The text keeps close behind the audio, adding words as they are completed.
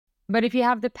But if you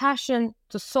have the passion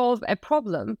to solve a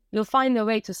problem, you'll find a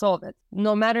way to solve it,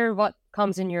 no matter what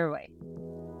comes in your way.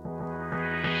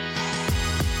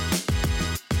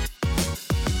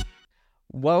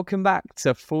 Welcome back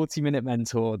to 40-Minute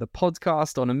Mentor, the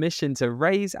podcast on a mission to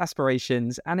raise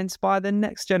aspirations and inspire the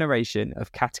next generation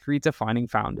of category-defining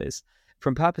founders.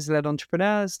 From purpose-led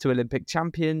entrepreneurs to Olympic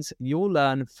champions, you'll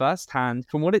learn firsthand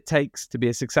from what it takes to be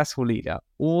a successful leader,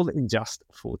 all in just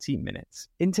 40 minutes.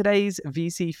 In today's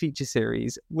VC feature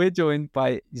series, we're joined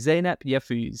by Zeynep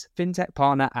Yavuz, FinTech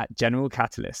partner at General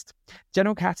Catalyst.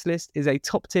 General Catalyst is a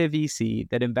top-tier VC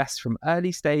that invests from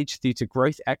early stage through to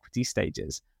growth equity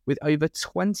stages. With over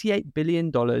 $28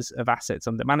 billion of assets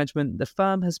under management, the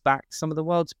firm has backed some of the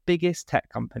world's biggest tech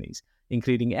companies,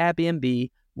 including Airbnb,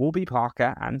 Warby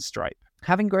Parker, and Stripe.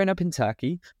 Having grown up in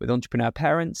Turkey with entrepreneur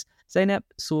parents, Zeynep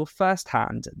saw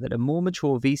firsthand that a more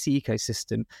mature VC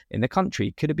ecosystem in the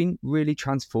country could have been really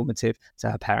transformative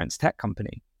to her parents' tech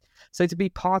company. So to be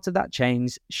part of that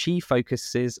change, she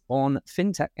focuses on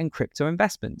fintech and crypto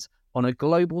investments on a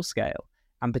global scale,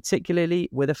 and particularly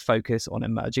with a focus on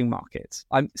emerging markets.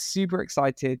 I'm super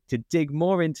excited to dig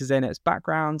more into Zeynep's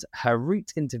background, her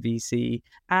route into VC,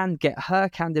 and get her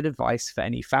candid advice for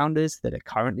any founders that are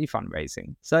currently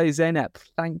fundraising. So Zeynep,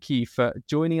 thank you for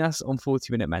joining us on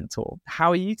 40-Minute Mentor.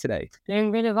 How are you today?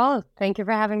 Doing really well. Thank you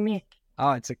for having me.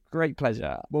 Oh, it's a great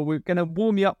pleasure. Well, we're going to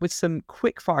warm you up with some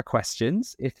quick fire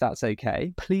questions, if that's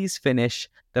okay. Please finish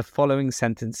the following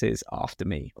sentences after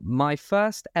me. My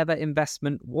first ever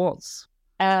investment was...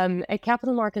 a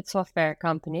capital market software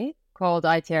company called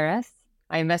ITRS.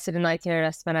 I invested in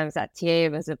ITRS when I was at TA.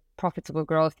 It was a profitable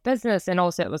growth business, and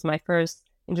also it was my first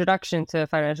introduction to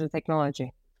financial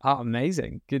technology. Oh,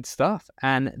 amazing. Good stuff.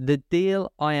 And the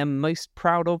deal I am most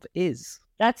proud of is?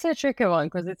 That's a tricky one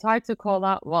because it's hard to call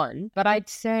out one, but I'd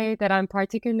say that I'm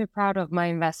particularly proud of my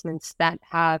investments that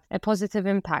have a positive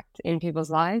impact in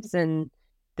people's lives, and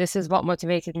this is what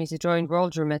motivated me to join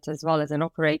World Remit as well as an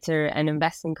operator and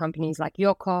invest in companies like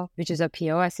Yoko, which is a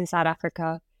POS in South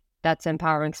Africa that's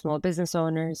empowering small business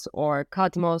owners, or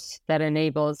Cosmos that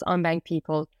enables unbanked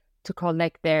people to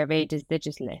collect their wages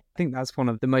digitally. I think that's one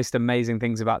of the most amazing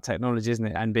things about technology, isn't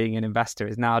it? And being an investor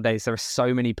is nowadays there are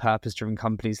so many purpose-driven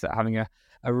companies that are having a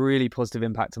really positive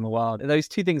impact on the world. Those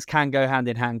two things can go hand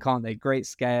in hand, can't they? Great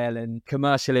scale and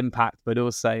commercial impact, but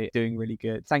also doing really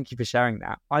good. Thank you for sharing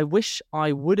that. I wish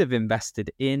I would have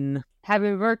invested in...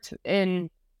 Having worked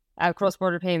in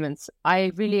cross-border payments,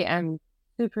 I really am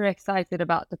super excited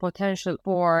about the potential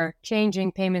for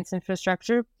changing payments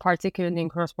infrastructure, particularly in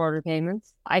cross-border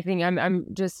payments. I think I'm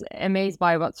just amazed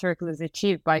by what Circle has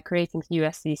achieved by creating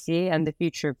USDC and the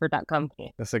future for that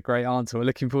company. That's a great answer. We're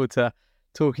looking forward to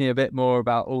talking a bit more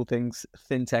about all things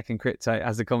fintech and crypto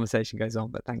as the conversation goes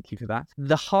on, but thank you for that.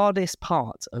 The hardest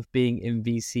part of being in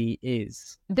VC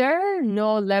is? There are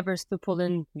no levers to pull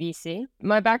in VC.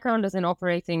 My background is in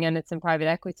operating and it's in private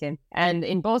equity. And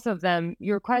in both of them,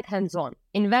 you're quite hands-on.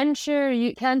 In venture,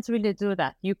 you can't really do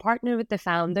that. You partner with the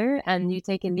founder and you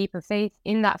take a leap of faith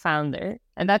in that founder.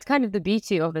 And that's kind of the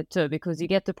beauty of it too, because you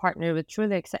get to partner with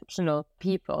truly exceptional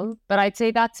people. But I'd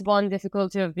say that's one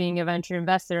difficulty of being a venture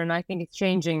investor. And I think it's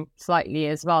changing slightly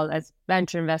as well, as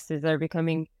venture investors are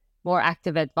becoming more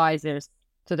active advisors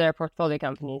to their portfolio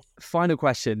companies. Final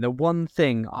question. The one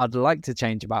thing I'd like to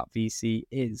change about VC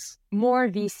is? More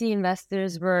VC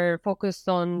investors were focused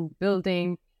on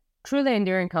building truly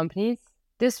enduring companies.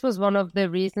 This was one of the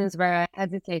reasons where I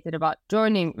hesitated about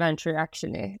joining venture,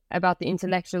 actually, about the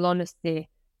intellectual honesty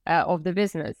of the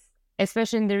business.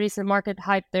 Especially in the recent market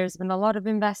hype, there's been a lot of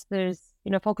investors,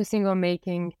 focusing on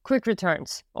making quick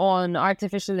returns on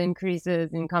artificial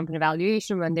increases in company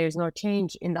valuation when there's no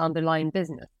change in the underlying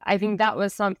business. I think that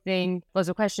was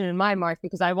a question in my mind,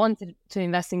 because I wanted to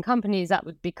invest in companies that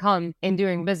would become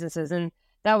enduring businesses. And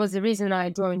that was the reason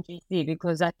I joined GC,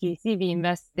 because at GC we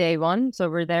invest day one. So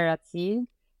we're there at seed,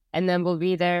 and then we'll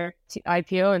be there to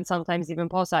IPO and sometimes even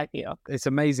post-IPO. It's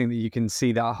amazing that you can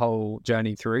see that whole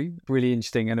journey through. Really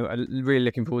interesting, and really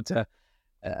looking forward to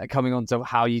coming on to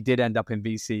how you did end up in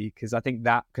VC, because I think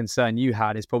that concern you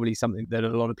had is probably something that a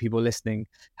lot of people listening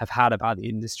have had about the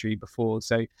industry before.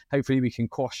 So hopefully we can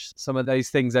quash some of those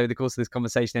things over the course of this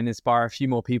conversation and inspire a few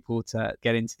more people to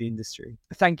get into the industry.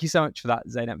 Thank you so much for that,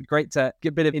 Zeynep. Great to get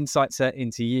a bit of insights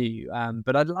into you.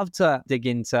 But I'd love to dig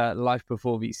into life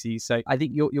before VC. So I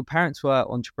think your parents were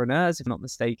entrepreneurs, if I'm not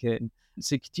mistaken.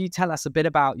 So could you tell us a bit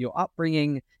about your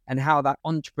upbringing and how that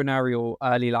entrepreneurial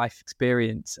early life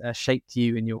experience shaped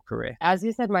you in your career? As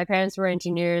you said, my parents were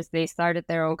engineers. They started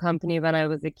their own company when I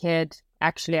was a kid.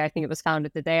 Actually, I think it was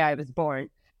founded the day I was born.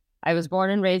 I was born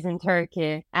and raised in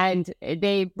Turkey, and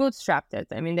they bootstrapped it.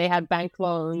 I mean, they had bank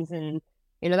loans, and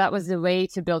that was the way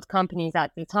to build companies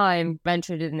at the time.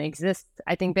 Venture didn't exist.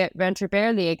 I think that venture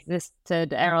barely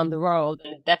existed around the world,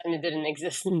 and it definitely didn't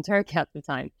exist in Turkey at the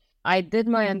time. I did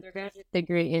my undergraduate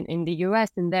degree in the US,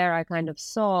 and there I kind of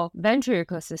saw venture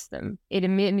ecosystem. It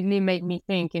immediately made me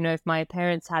think, if my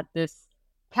parents had this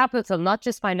capital, not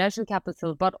just financial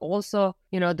capital, but also,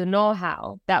 the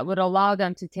know-how that would allow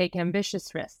them to take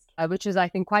ambitious risks, which is, I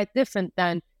think, quite different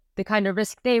than the kind of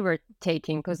risk they were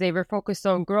taking, because they were focused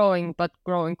on growing, but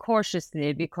growing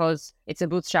cautiously because it's a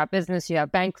bootstrap business. You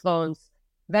have bank loans.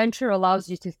 Venture allows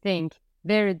you to think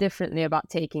very differently about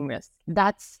taking risks.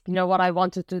 That's, what I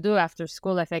wanted to do after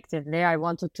school effectively. I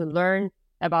wanted to learn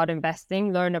about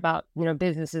investing, learn about,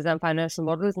 businesses and financial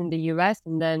models in the US,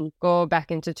 and then go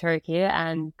back into Turkey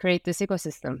and create this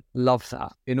ecosystem. Love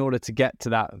that. In order to get to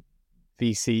that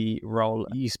VC role,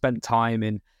 you spent time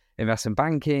in investment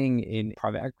banking, in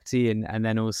private equity, and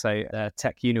then also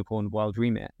tech unicorn World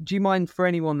Remit. Do you mind, for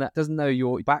anyone that doesn't know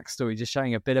your backstory, just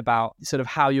sharing a bit about sort of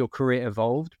how your career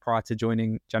evolved prior to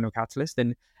joining General Catalyst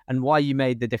and why you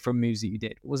made the different moves that you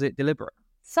did? Was it deliberate?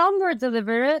 Some were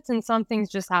deliberate and some things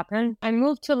just happened. I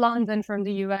moved to London from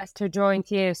the US to join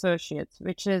TA Associates,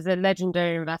 which is a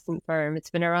legendary investment firm. It's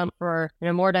been around for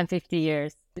more than 50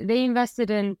 years. They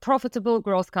invested in profitable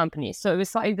growth companies. So it was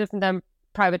slightly different than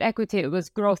private equity. It was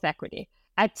growth equity.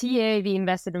 At TA, we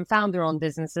invested in founder-owned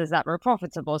businesses that were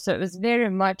profitable. So it was very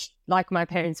much like my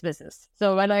parents' business.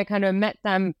 So when I kind of met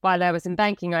them while I was in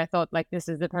banking, I thought, this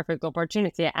is the perfect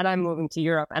opportunity. And I'm moving to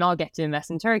Europe and I'll get to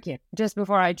invest in Turkey. Just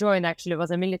before I joined, actually, it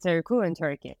was a military coup in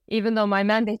Turkey. Even though my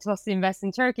mandate was to invest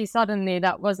in Turkey, suddenly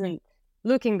that wasn't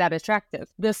looking that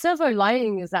attractive. The silver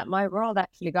lining is that my world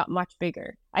actually got much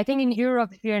bigger. I think in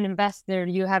Europe, if you're an investor,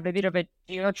 you have a bit of a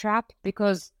geo trap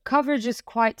because coverage is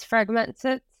quite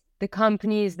fragmented. The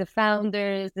companies, the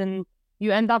founders, and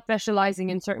you end up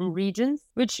specializing in certain regions,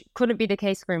 which couldn't be the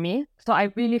case for me. So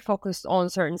I really focused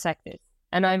on certain sectors,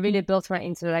 and I really built my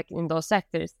intellect in those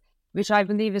sectors, which I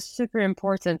believe is super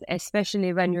important,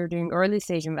 especially when you're doing early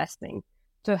stage investing,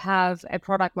 to have a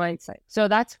product mindset. So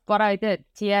that's what I did.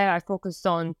 TA, I focused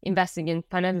on investing in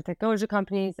financial technology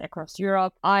companies across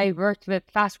Europe. I worked with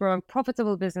fast-growing,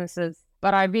 profitable businesses.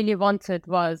 What I really wanted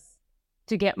was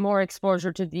to get more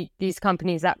exposure to these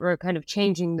companies that were kind of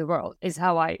changing the world, is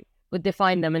how I would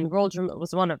define them. And World Remit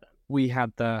was one of them. We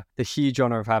had the huge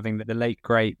honor of having the late,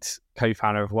 great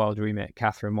co-founder of World Remit,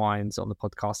 Catherine Wines, on the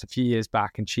podcast a few years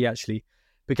back. And she actually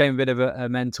became a bit of a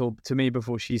mentor to me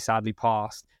before she sadly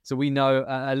passed. So we know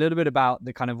a little bit about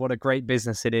the kind of what a great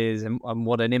business it is and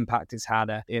what an impact it's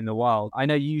had in the world. I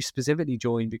know you specifically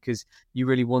joined because you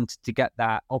really wanted to get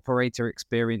that operator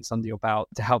experience under your belt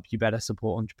to help you better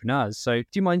support entrepreneurs. So do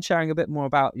you mind sharing a bit more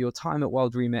about your time at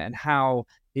World Remit and how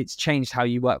it's changed how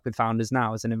you work with founders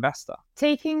now as an investor?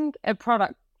 Taking a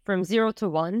product from 0 to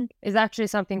 1 is actually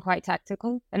something quite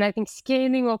tactical. And I think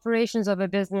scaling operations of a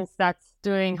business that's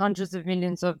doing hundreds of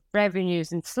millions of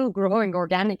revenues and still growing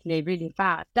organically really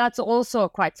fast, that's also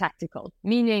quite tactical,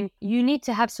 meaning you need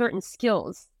to have certain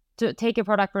skills to take a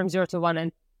product from 0 to 1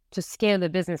 and to scale a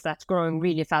business that's growing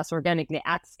really fast organically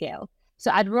at scale. So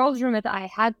at World Remit, I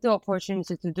had the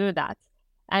opportunity to do that.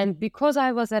 And because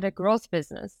I was at a growth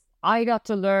business, I got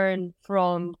to learn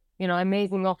from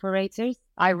amazing operators.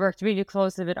 I worked really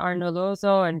closely with Arno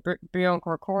Lozo and Brion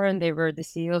Corcoran. They were the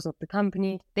CEOs of the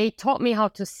company. They taught me how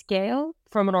to scale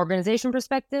from an organization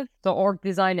perspective, so org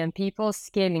design and people,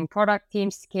 scaling product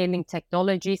teams, scaling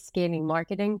technology, scaling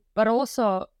marketing. But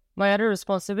also, my other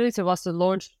responsibility was to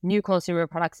launch new consumer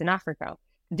products in Africa.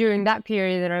 During that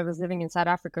period that I was living in South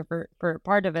Africa for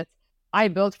part of it, I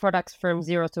built products from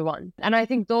 0 to 1. And I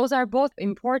think those are both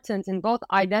important in both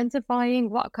identifying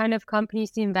what kind of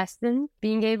companies to invest in,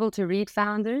 being able to read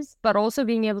founders, but also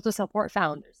being able to support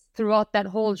founders throughout that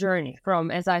whole journey from,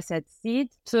 as I said, seed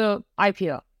to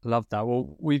IPO. Love that.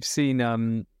 Well, we've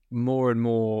seen more and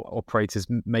more operators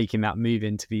making that move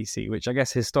into VC, which I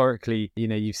guess historically,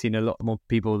 you've seen a lot more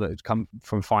people that have come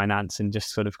from finance and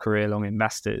just sort of career-long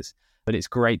investors. But it's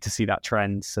great to see that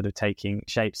trend sort of taking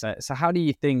shape. So how do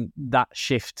you think that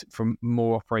shift from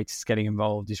more operators getting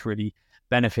involved is really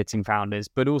benefiting founders,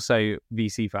 but also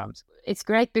VC firms? It's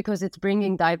great because it's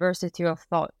bringing diversity of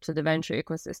thought to the venture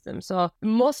ecosystem. So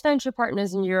most venture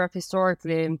partners in Europe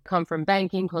historically come from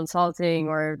banking, consulting,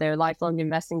 or their lifelong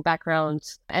investing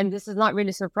backgrounds. And this is not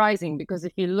really surprising because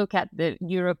if you look at the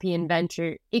European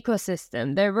venture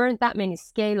ecosystem, there weren't that many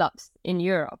scale-ups in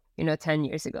Europe 10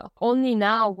 years ago. Only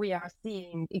now we are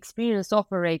seeing experienced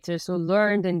operators who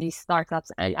learned in these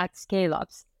startups and at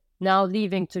scale-ups now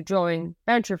leaving to join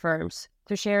venture firms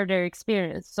to share their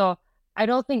experience. So I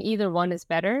don't think either one is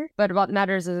better, but what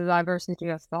matters is the diversity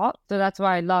of thought. So that's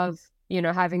why I love,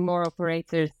 having more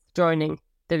operators joining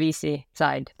the VC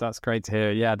side. That's great to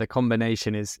hear. Yeah, the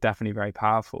combination is definitely very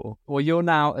powerful. Well, you're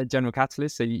now at General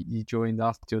Catalyst, so you joined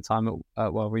after your time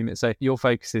at Remit. So your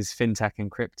focus is fintech and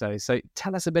crypto. So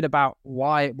tell us a bit about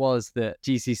why it was that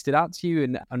GC stood out to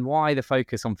you and why the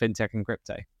focus on fintech and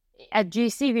crypto. At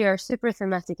GC, we are super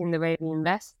thematic in the way we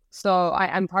invest. So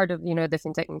I'm part of, the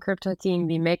fintech and crypto team.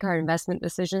 We make our investment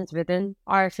decisions within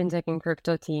our fintech and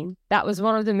crypto team. That was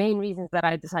one of the main reasons that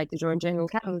I decided to join General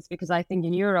Catalyst, because I think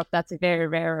in Europe, that's a very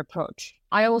rare approach.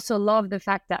 I also love the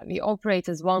fact that we operate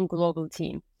as one global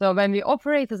team. So when we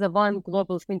operate as a one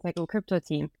global fintech and crypto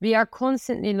team, we are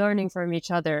constantly learning from each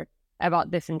other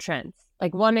about different trends.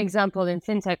 Like one example in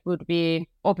fintech would be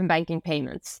open banking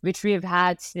payments, which we have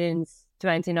had since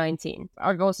 2019.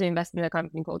 I've also invested in a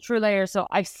company called TrueLayer. So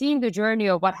I've seen the journey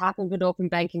of what happened with open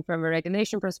banking from a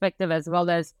regulation perspective, as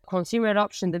well as consumer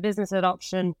adoption, the business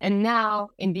adoption. And now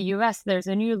in the US, there's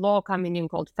a new law coming in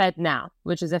called FedNow,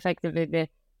 which is effectively the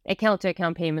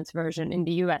account-to-account payments version in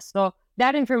the US. So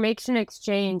that information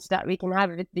exchange that we can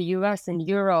have with the US and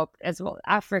Europe, as well as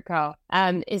Africa,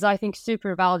 is, I think,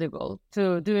 super valuable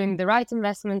to doing the right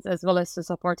investments, as well as to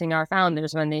supporting our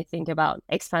founders when they think about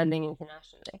expanding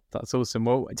internationally. That's awesome.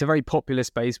 Well, it's a very popular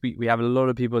space. We have a lot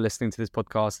of people listening to this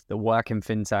podcast that work in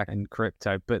fintech and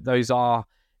crypto, but those are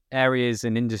areas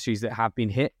and industries that have been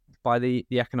hit by the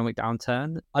economic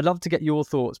downturn. I'd love to get your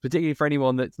thoughts, particularly for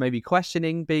anyone that's maybe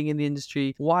questioning being in the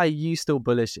industry. Why are you still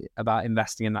bullish about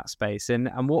investing in that space? And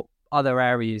what other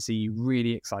areas are you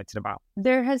really excited about?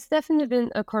 There has definitely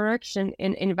been a correction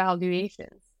in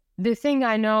valuations. The thing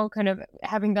I know, kind of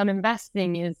having done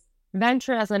investing, is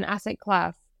venture as an asset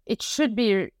class, it should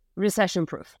be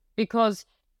recession-proof, because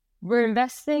we're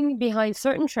investing behind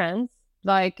certain trends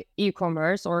like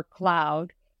e-commerce or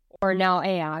cloud or now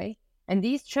AI. And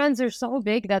these trends are so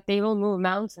big that they will move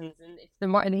mountains. And if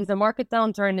there's a market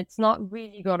downturn, it's not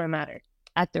really going to matter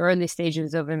at the early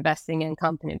stages of investing in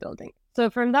company building. So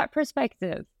from that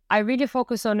perspective, I really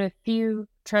focus on a few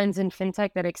trends in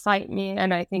fintech that excite me.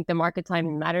 And I think the market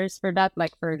timing matters for that.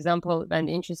 Like, for example, when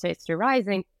interest rates are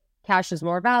rising, cash is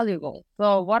more valuable.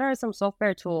 So what are some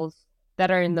software tools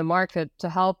that are in the market to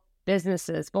help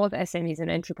businesses, both SMEs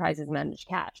and enterprises, manage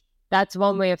cash? That's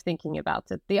one way of thinking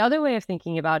about it. The other way of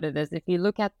thinking about it is if you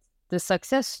look at the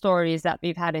success stories that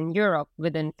we've had in Europe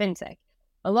within fintech,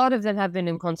 a lot of them have been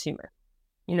in consumer.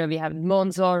 We have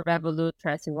Monzo, Revolut,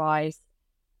 TransferWise,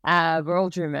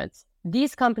 WorldRemit.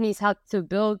 These companies had to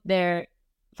build their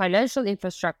financial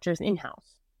infrastructures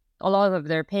in-house. A lot of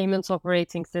their payments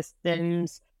operating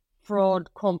systems, fraud,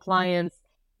 compliance,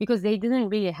 because they didn't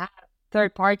really have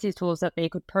third-party tools that they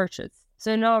could purchase.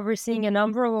 So now we're seeing a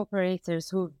number of operators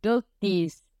who built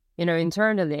these,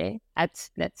 internally at,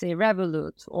 let's say,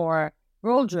 Revolut or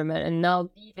WorldRemit, and now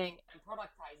leaving and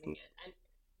productizing it. And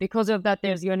because of that,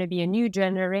 there's going to be a new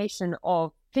generation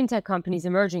of fintech companies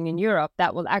emerging in Europe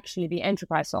that will actually be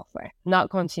enterprise software, not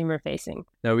consumer facing.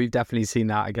 No, we've definitely seen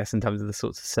that, I guess, in terms of the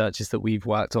sorts of searches that we've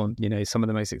worked on. Some of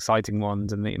the most exciting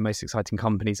ones and the most exciting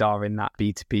companies are in that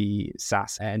B2B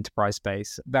SaaS enterprise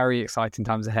space. Very exciting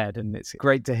times ahead. And it's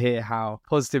great to hear how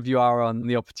positive you are on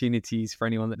the opportunities for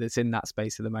anyone that's in that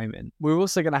space at the moment. We're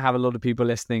also going to have a lot of people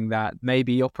listening that may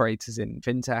be operators in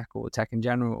fintech or tech in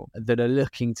general that are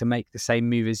looking to make the same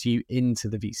move as you into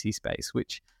the VC space,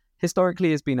 which historically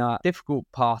has been a difficult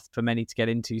path for many to get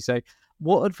into. So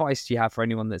what advice do you have for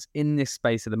anyone that's in this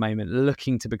space at the moment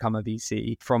looking to become a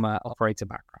VC from an operator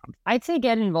background? I'd say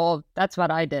get involved. That's what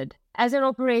I did. As an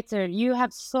operator, you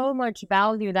have so much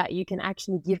value that you can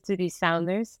actually give to these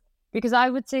founders, because I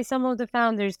would say some of the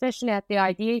founders, especially at the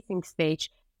ideating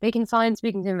stage, they can find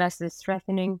speaking to investors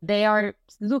threatening. They are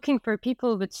looking for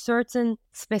people with certain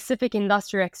specific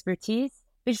industry expertise,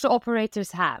 which the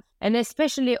operators have. And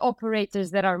especially operators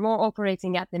that are more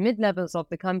operating at the mid-levels of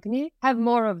the company have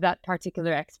more of that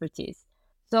particular expertise.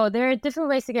 So there are different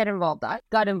ways to get involved. I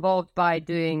got involved by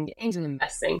doing angel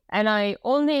investing. And I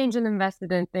only angel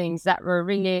invested in things that were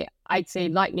really, I'd say,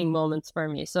 lightning moments for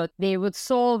me. So they would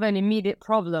solve an immediate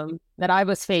problem that I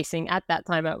was facing at that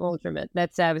time at WorldRemit.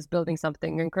 Let's say I was building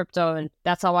something in crypto, and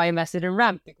that's how I invested in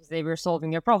Ramp, because they were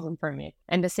solving a problem for me.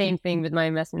 And the same thing with my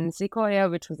investment in Sequoia,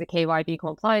 which was a KYB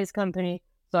compliance company.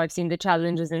 So I've seen the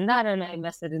challenges in that, and I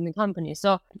invested in the company.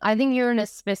 So I think you're in a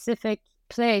specific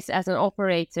place as an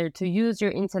operator to use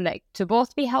your intellect to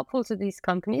both be helpful to these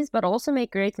companies, but also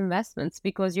make great investments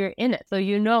because you're in it. So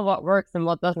you know what works and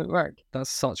what doesn't work. That's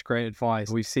such great advice.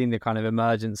 We've seen the kind of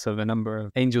emergence of a number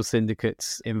of angel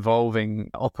syndicates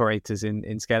involving operators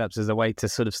in scale-ups as a way to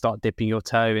sort of start dipping your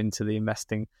toe into the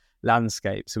investing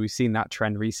landscape. So we've seen that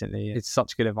trend recently. It's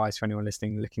such good advice for anyone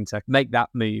listening looking to make that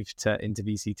move into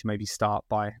VC, to maybe start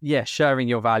by sharing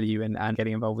your value and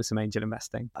getting involved with some angel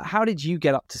investing. How did you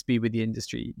get up to speed with the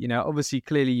industry? Obviously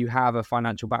clearly you have a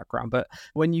financial background, but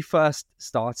when you first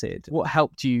started, what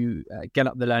helped you get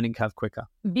up the learning curve quicker?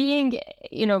 Being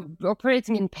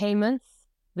operating in payments,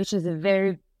 which is a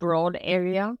very broad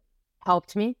area,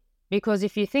 helped me, because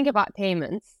if you think about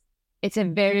payments, it's a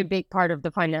very big part of the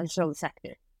financial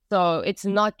sector. So it's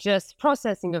not just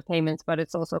processing of payments, but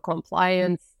it's also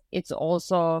compliance. It's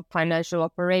also financial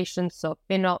operations, so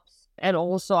FinOps. And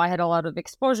also I had a lot of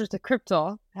exposure to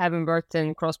crypto, having worked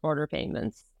in cross-border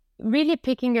payments. Really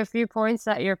picking a few points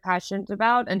that you're passionate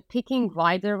about and picking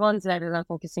wider ones rather than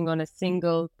focusing on a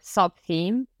single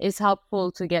sub-theme is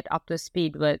helpful to get up to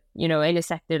speed with, any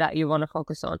sector that you want to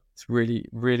focus on. It's really,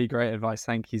 really great advice.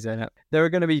 Thank you, Zeynep. There are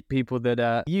going to be people that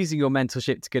are using your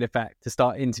mentorship to good effect to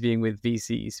start interviewing with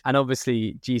VCs. And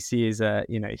obviously GC is a,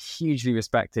 hugely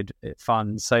respected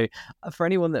fund. So for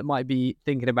anyone that might be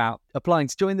thinking about applying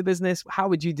to join the business, how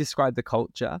would you describe the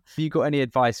culture? Have you got any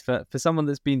advice for someone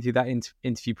that's been through that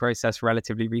interview process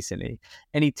relatively recently?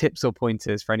 Any tips or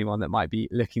pointers for anyone that might be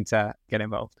looking to get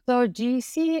involved? So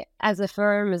GC as a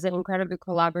firm is an incredibly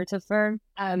collaborative firm.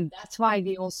 That's why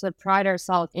we also pride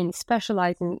ourselves in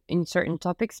specializing in certain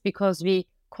topics, because we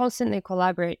constantly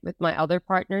collaborate with my other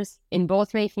partners in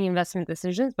both making investment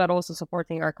decisions, but also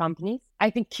supporting our companies. I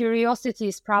think curiosity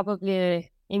is probably,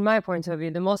 in my point of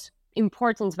view, the most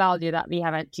important value that we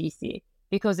have at GC,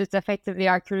 because it's effectively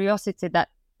our curiosity that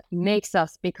makes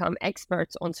us become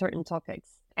experts on certain topics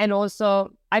and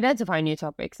also identify new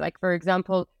topics. Like, for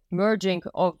example, merging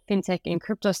of FinTech and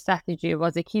crypto strategy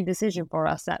was a key decision for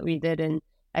us that we did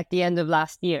at the end of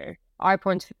last year. Our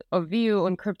point of view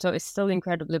on crypto is still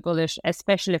incredibly bullish,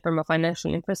 especially from a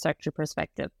financial infrastructure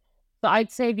perspective. So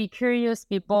I'd say be curious,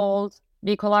 be bold,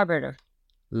 be collaborative.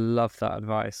 Love that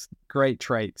advice. Great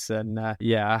traits. And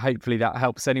hopefully that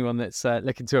helps anyone that's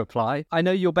looking to apply. I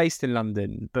know you're based in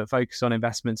London, but focus on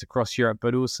investments across Europe,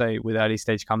 but also with early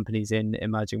stage companies in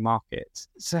emerging markets.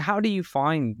 So how do you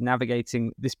find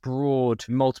navigating this broad,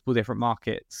 multiple different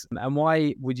markets? And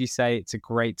why would you say it's a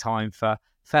great time for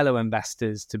fellow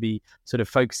investors to be sort of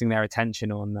focusing their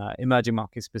attention on emerging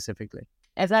markets specifically?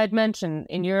 As I had mentioned,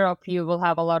 in Europe, you will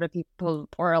have a lot of people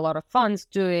or a lot of funds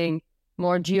doing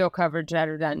more geo coverage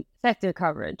rather than sector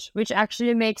coverage, which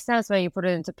actually makes sense when you put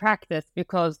it into practice,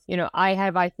 because,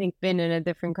 I think, been in a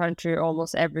different country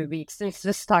almost every week since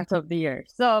the start of the year.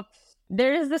 So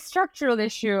there is the structural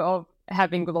issue of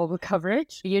having global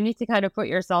coverage. You need to kind of put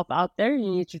yourself out there. You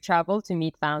need to travel to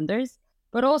meet founders.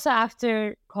 But also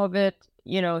after COVID,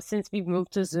 since we've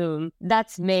moved to Zoom,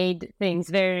 that's made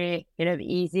things very,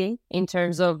 easy in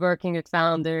terms of working with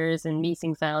founders and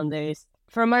meeting founders.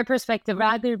 From my perspective,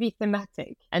 rather be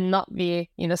thematic and not be,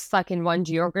 stuck in one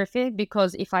geography,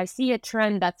 because if I see a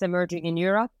trend that's emerging in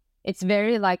Europe, it's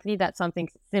very likely that something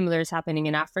similar is happening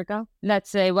in Africa. Let's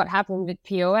say what happened with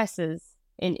POSs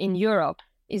in Europe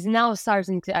is now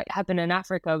starting to happen in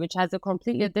Africa, which has a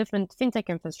completely different fintech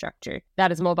infrastructure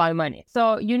that is mobile money.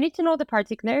 So you need to know the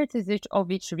particularities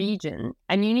of each region,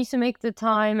 and you need to make the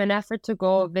time and effort to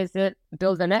go visit,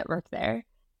 build a network there.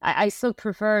 I still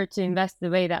prefer to invest the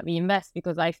way that we invest,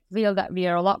 because I feel that we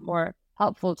are a lot more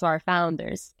helpful to our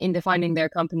founders in defining their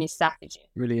company strategy.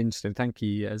 Really interesting. Thank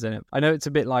you, Zeynep. I know it's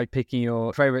a bit like picking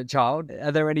your favorite child.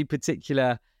 Are there any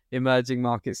particular emerging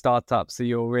market startups that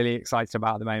you're really excited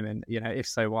about at the moment? If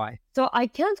so, why? So I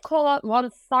can't call out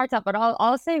one startup, but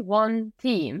I'll say one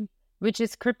theme, which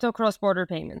is crypto cross-border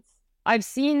payments. I've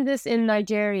seen this in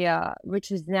Nigeria,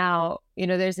 which is now,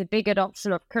 there's a big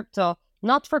adoption of crypto,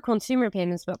 not for consumer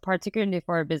payments, but particularly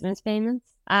for business payments.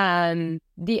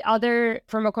 The other,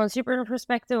 from a consumer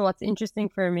perspective, what's interesting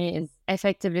for me is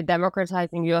effectively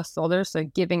democratizing US dollars, so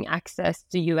giving access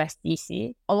to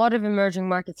USDC. A lot of emerging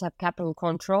markets have capital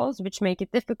controls, which make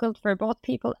it difficult for both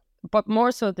people, but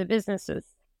more so the businesses,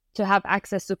 to have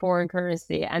access to foreign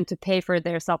currency and to pay for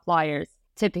their suppliers,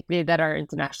 typically that are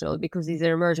international, because these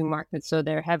are emerging markets, so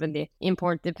they're heavily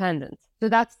import dependent. So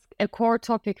that's a core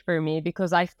topic for me,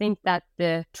 because I think that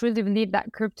truly believe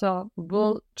that crypto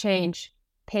will change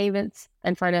payments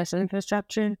and financial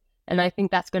infrastructure. And I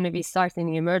think that's going to be starting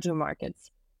in emerging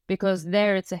markets, because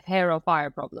there it's a hair of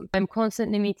fire problem. I'm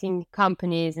constantly meeting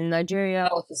companies in Nigeria,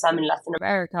 also some in Latin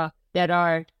America, that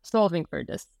are solving for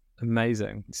this.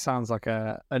 Amazing. Sounds like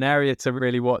an area to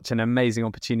really watch, an amazing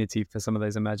opportunity for some of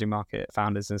those emerging market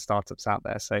founders and startups out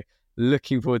there. So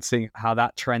looking forward to seeing how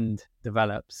that trend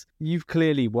develops. You've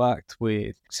clearly worked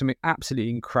with some absolutely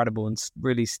incredible and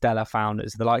really stellar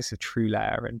founders, the likes of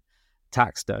TrueLayer and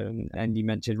Taxstone, and you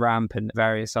mentioned Ramp and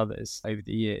various others over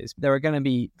the years. There are going to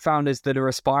be founders that are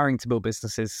aspiring to build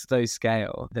businesses those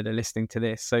scale that are listening to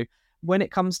this. So when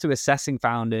it comes to assessing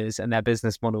founders and their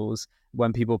business models,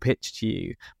 when people pitch to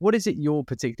you, what is it you're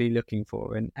particularly looking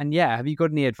for? And yeah, have you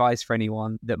got any advice for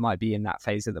anyone that might be in that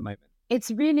phase at the moment?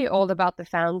 It's really all about the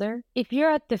founder. If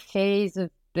you're at the phase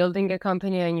of building a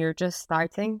company and you're just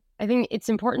starting, I think it's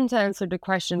important to answer the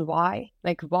question why.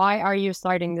 Like, why are you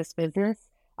starting this business?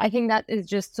 I think that is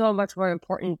just so much more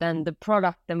important than the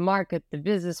product, the market, the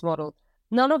business model.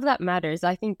 None of that matters.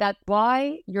 I think that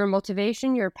why, your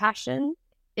motivation, your passion,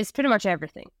 is pretty much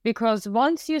everything. Because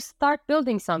once you start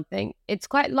building something, it's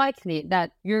quite likely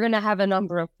that you're going to have a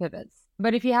number of pivots.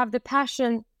 But if you have the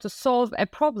passion to solve a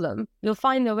problem, you'll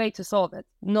find a way to solve it,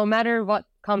 no matter what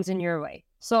comes in your way.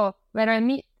 So when I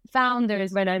meet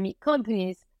founders, when I meet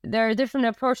companies, there are different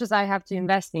approaches I have to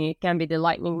investing. It can be the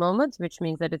lightning moment, which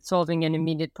means that it's solving an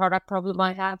immediate product problem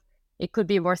I have. It could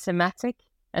be more thematic,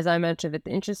 as I mentioned with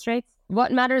the interest rates.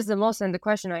 What matters the most, and the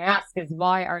question I ask, is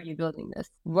why are you building this?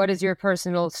 What is your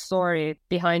personal story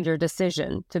behind your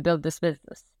decision to build this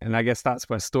business? And I guess that's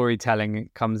where storytelling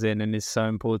comes in and is so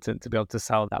important to be able to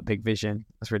sell that big vision.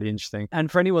 That's really interesting.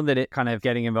 And for anyone that it kind of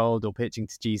getting involved or pitching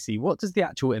to GC, what does the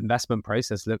actual investment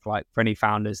process look like for any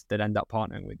founders that end up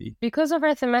partnering with you? Because of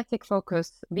our thematic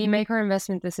focus, we make our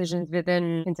investment decisions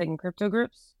within FinTech and crypto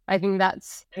groups. I think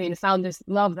founders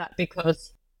love that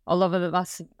because a lot of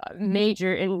us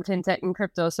major in fintech and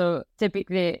crypto. So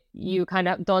typically you kind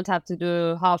of don't have to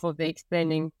do half of the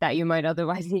explaining that you might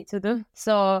otherwise need to do.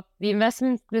 So the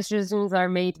investment decisions are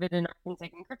made within our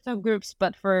fintech and crypto groups.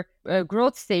 But for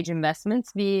growth stage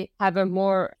investments, we have a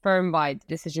more firm-wide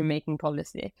decision-making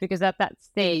policy, because at that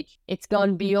stage, it's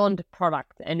gone beyond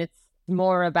product and it's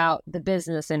more about the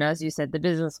business. And as you said, the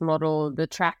business model, the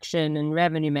traction and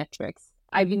revenue metrics.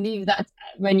 I believe that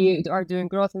when you are doing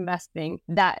growth investing,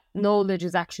 that knowledge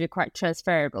is actually quite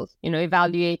transferable.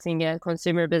 Evaluating a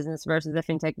consumer business versus a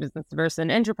fintech business versus an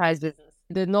enterprise business.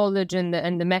 The knowledge and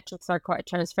the metrics are quite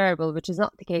transferable, which is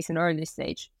not the case in early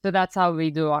stage. So that's how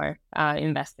we do our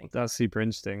investing. That's super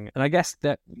interesting. And I guess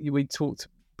that we talked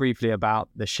briefly about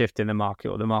the shift in the market,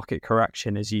 or the market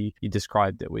correction as you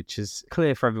described it, which is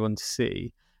clear for everyone to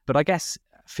see. But I guess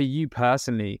for you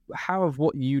personally, how have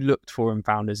what you looked for in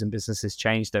founders and businesses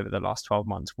changed over the last 12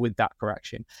 months with that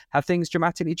correction? Have things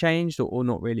dramatically changed or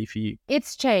not really for you?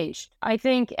 It's changed, I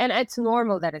think, and it's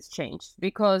normal that it's changed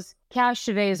because cash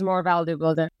today is more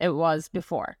valuable than it was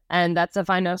before. And that's a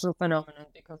financial phenomenon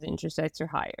because interest rates are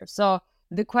higher. So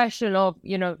the question of,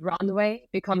 runway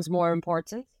becomes more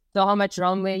important. So how much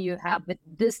runway you have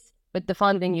with the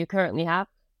funding you currently have,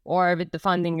 or with the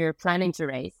funding you're planning to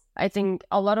raise. I think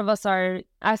a lot of us are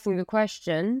asking the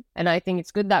question, and I think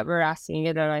it's good that we're asking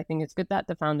it, and I think it's good that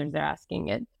the founders are asking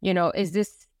it. Is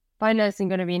this financing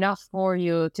going to be enough for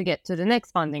you to get to the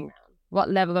next funding round? What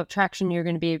level of traction you're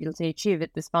going to be able to achieve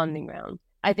at this funding round?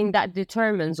 I think that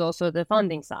determines also the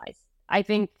funding size. I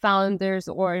think founders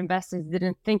or investors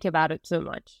didn't think about it too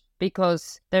much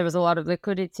because there was a lot of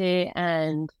liquidity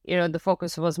and, the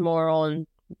focus was more on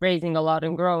raising a lot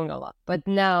and growing a lot. But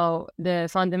now the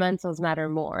fundamentals matter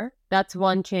more. That's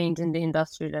one change in the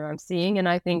industry that I'm seeing, and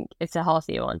I think it's a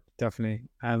healthy one. Definitely.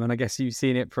 And I guess you've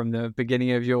seen it from the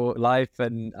beginning of your life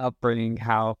and upbringing,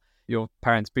 how your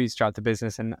parents bootstrapped the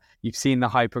business, and you've seen the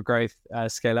hyper growth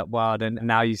scale up wild, and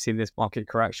now you see this market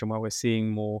correction where we're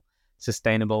seeing more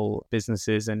sustainable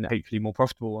businesses and hopefully more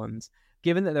profitable ones.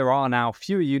 Given that there are now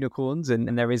fewer unicorns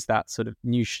and there is that sort of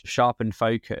new sharpened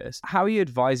focus, how are you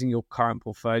advising your current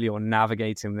portfolio on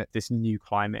navigating this new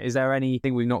climate? Is there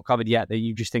anything we've not covered yet that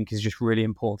you just think is just really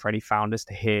important for any founders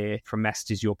to hear from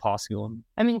messages you're passing on?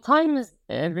 I mean, time is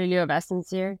really of essence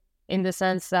here, in the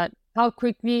sense that how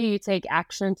quickly you take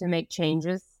action to make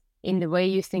changes in the way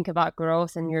you think about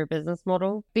growth and your business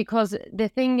model. Because the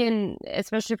thing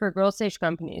especially for growth stage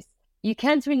companies, you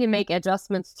can't really make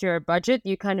adjustments to your budget.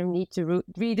 You kind of need to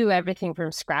redo everything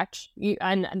from scratch.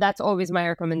 And that's always my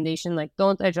recommendation. Like,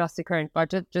 don't adjust the current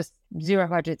budget, just zero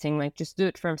budgeting, like just do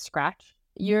it from scratch.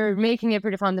 You're making a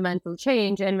pretty fundamental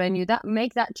change. And when you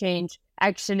make that change,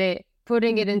 actually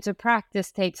putting it into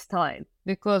practice takes time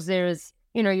because there's,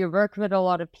 you work with a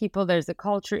lot of people. There's a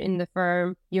culture in the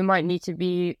firm. You might need to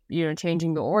be,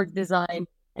 changing the org design.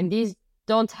 And these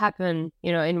don't happen,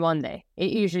 in one day. It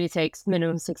usually takes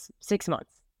minimum six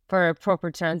months for a proper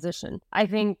transition. I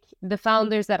think the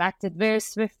founders that acted very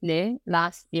swiftly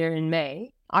last year in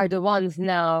May are the ones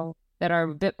now that are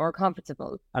a bit more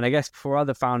comfortable. And I guess for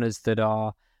other founders that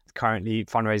are currently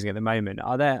fundraising at the moment,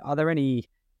 are there any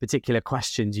particular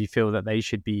questions you feel that they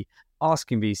should be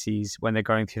asking VCs when they're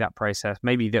going through that process,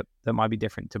 maybe that might be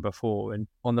different to before? And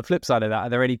on the flip side of that, are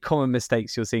there any common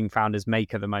mistakes you're seeing founders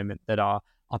make at the moment that are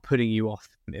putting you off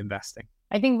investing?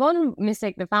 I think one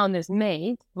mistake the founders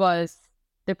made was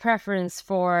the preference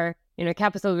for,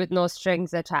 capital with no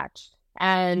strings attached.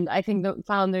 And I think the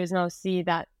founders now see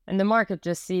that, and the market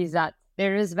just sees that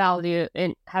there is value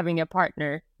in having a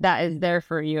partner that is there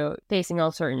for you facing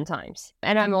uncertain times.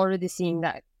 And I'm already seeing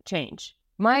that change.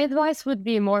 My advice would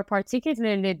be more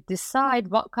particularly decide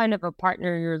what kind of a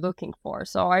partner you're looking for.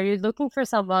 So are you looking for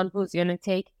someone who's going to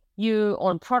take you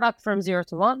on product from 0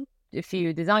 to 1? If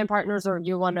you design partners, or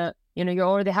you want to, you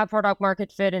already have product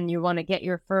market fit and you want to get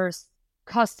your first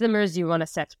customers, you want to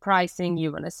set pricing,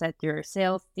 you want to set your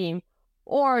sales team,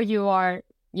 or you are,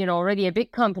 already a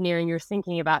big company and you're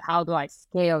thinking about how do I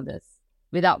scale this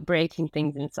without breaking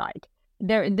things inside.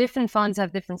 Different funds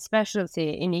have different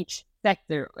specialty in each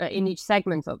sector, in each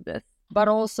segment of this, but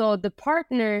also the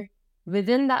partner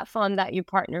within that fund that you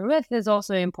partner with is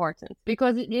also important,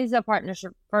 because it is a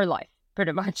partnership for life,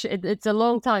 pretty much. It's a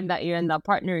long time that you end up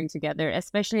partnering together,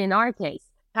 especially in our case.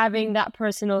 Having that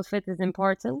personal fit is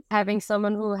important. Having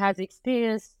someone who has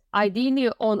experience, ideally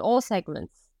on all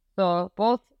segments. So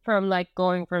both from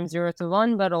going from 0 to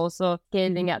 1, but also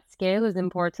scaling at scale is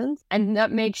important. And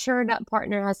that make sure that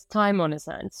partner has time on his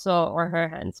hands, or her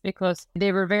hands, because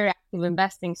they were very active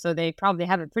investing. So they probably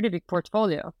have a pretty big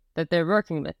portfolio that they're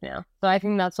working with now. So I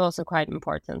think that's also quite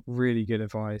important. Really good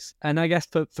advice. And I guess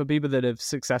for people that have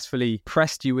successfully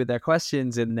pressed you with their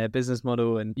questions in their business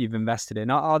model and you've invested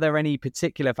in, are there any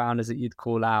particular founders that you'd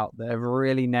call out that have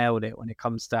really nailed it when it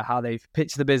comes to how they've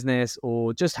pitched the business,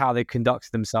 or just how they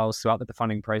conduct themselves throughout the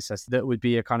funding process, that would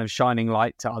be a kind of shining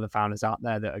light to other founders out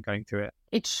there that are going through it?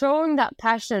 It's showing that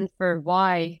passion for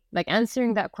why,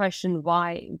 answering that question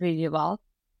why really well,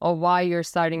 or why you're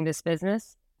starting this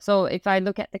business. So if I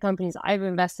look at the companies I've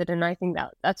invested in, I think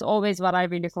that's always what I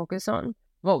really focus on.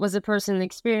 What was a personal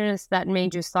experience that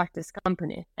made you start this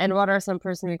company? And what are some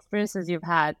personal experiences you've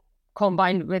had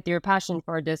combined with your passion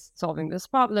for solving this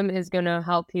problem is going to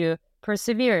help you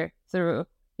persevere through,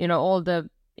 all the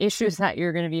issues that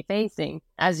you're going to be facing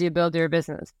as you build your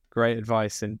business. Great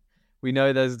advice. And we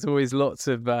know there's always lots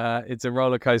of, it's a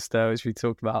roller coaster, as we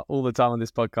talked about all the time on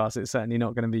this podcast. It's certainly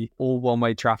not going to be all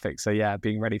one-way traffic. So yeah,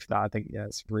 being ready for that, I think,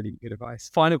 it's really good advice.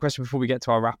 Final question before we get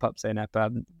to our wrap-up,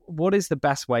 Zeynep. What is the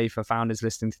best way for founders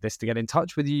listening to this to get in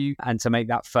touch with you and to make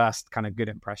that first kind of good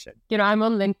impression? I'm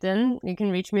on LinkedIn. You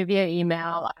can reach me via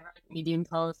email. I write Medium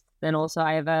posts. Then also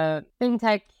I have a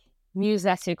FinTech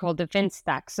newsletter called the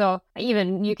FinTech. So you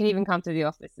can even come to the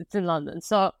office. It's in London.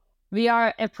 So we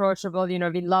are approachable.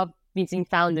 We love meeting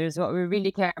founders. What we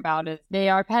really care about is they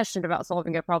are passionate about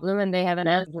solving a problem and they have an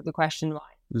answer to the question why.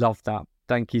 Love that.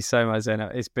 Thank you so much,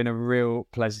 Zeynep. It's been a real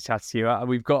pleasure chatting to you.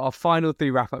 We've got our final 3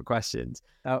 wrap-up questions.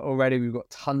 Already we've got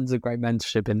tons of great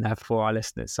mentorship in there for our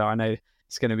listeners, so I know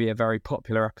it's going to be a very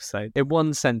popular episode. In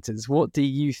one sentence, what do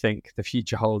you think the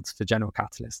future holds for General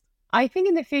Catalyst? I think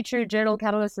in the future, General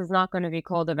Catalyst is not going to be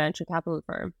called a venture capital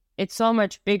firm. It's so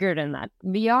much bigger than that.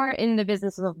 We are in the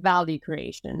business of value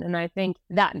creation, and I think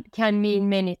that can mean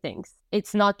many things.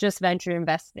 It's not just venture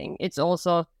investing. It's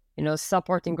also,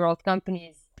 supporting growth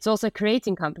companies. It's also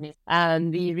creating companies.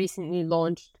 And we recently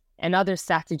launched another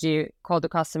strategy called the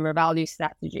customer value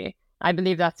strategy. I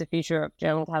believe that's the future of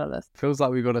General Catalyst. Feels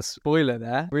like we've got a spoiler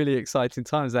there. Really exciting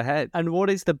times ahead. And what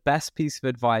is the best piece of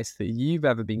advice that you've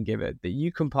ever been given that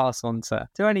you can pass on to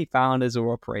any founders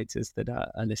or operators that are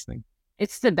listening?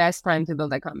 It's the best time to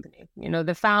build a company.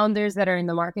 The founders that are in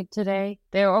the market today,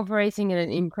 they're operating in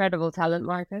an incredible talent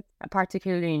market,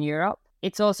 particularly in Europe.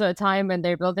 It's also a time when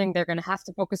they're going to have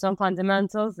to focus on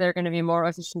fundamentals. They're going to be more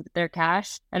efficient with their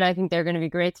cash. And I think they're going to be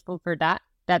grateful for that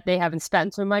they haven't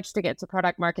spent so much to get to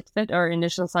product market fit or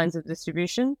initial signs of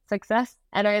distribution success.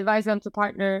 And I advise them to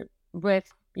partner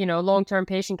with, long-term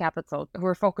patient capital who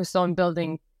are focused on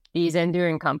building these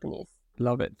enduring companies.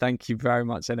 Love it. Thank you very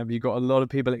much, Zeynep. You've got a lot of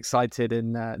people excited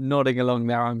and nodding along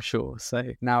there, I'm sure. So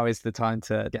now is the time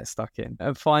to get stuck in.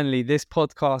 And finally, this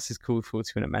podcast is called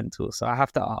 40 Minute Mentor. So I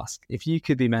have to ask, if you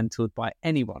could be mentored by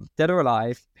anyone, dead or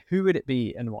alive, who would it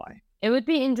be and why? It would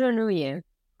be Indra Nooyi,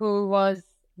 who is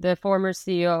the former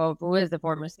CEO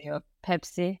of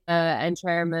Pepsi and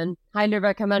chairman. Highly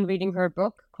recommend reading her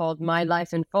book called My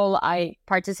Life in Full. I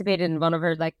participated in one of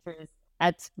her lectures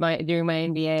during my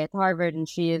MBA at Harvard, and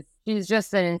she is She's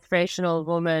just an inspirational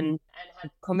woman and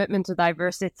had commitment to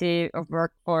diversity of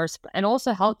workforce and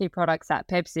also healthy products at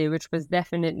Pepsi, which was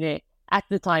definitely at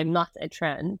the time not a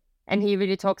trend. And he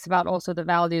really talks about also the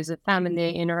values of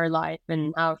family in her life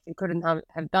and how she couldn't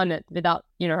have done it without,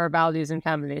 her values and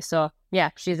family. So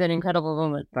yeah, she's an incredible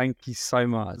woman. Thank you so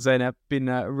much, Zeynep. Been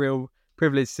a real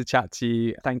privilege to chat to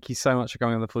you. Thank you so much for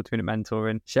coming on the 40-Minute Mentor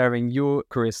and sharing your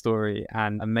career story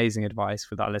and amazing advice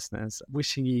with our listeners.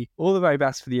 Wishing you all the very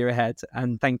best for the year ahead.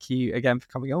 And thank you again for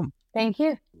coming on. Thank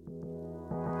you.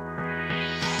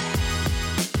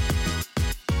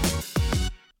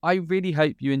 I really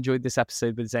hope you enjoyed this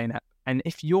episode with Zeynep. And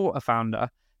if you're a founder,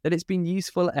 that it's been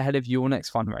useful ahead of your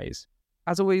next fundraise.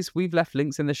 As always, we've left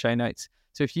links in the show notes.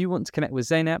 So if you want to connect with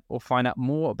Zeynep or find out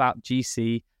more about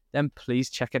GC, then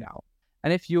please check it out.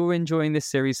 And if you're enjoying this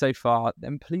series so far,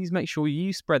 then please make sure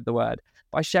you spread the word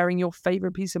by sharing your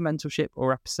favorite piece of mentorship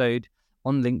or episode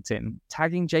on LinkedIn,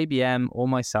 tagging JBM or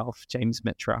myself, James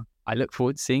Mitra. I look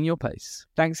forward to seeing your posts.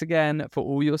 Thanks again for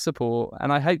all your support,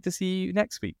 and I hope to see you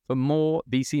next week for more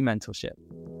VC mentorship.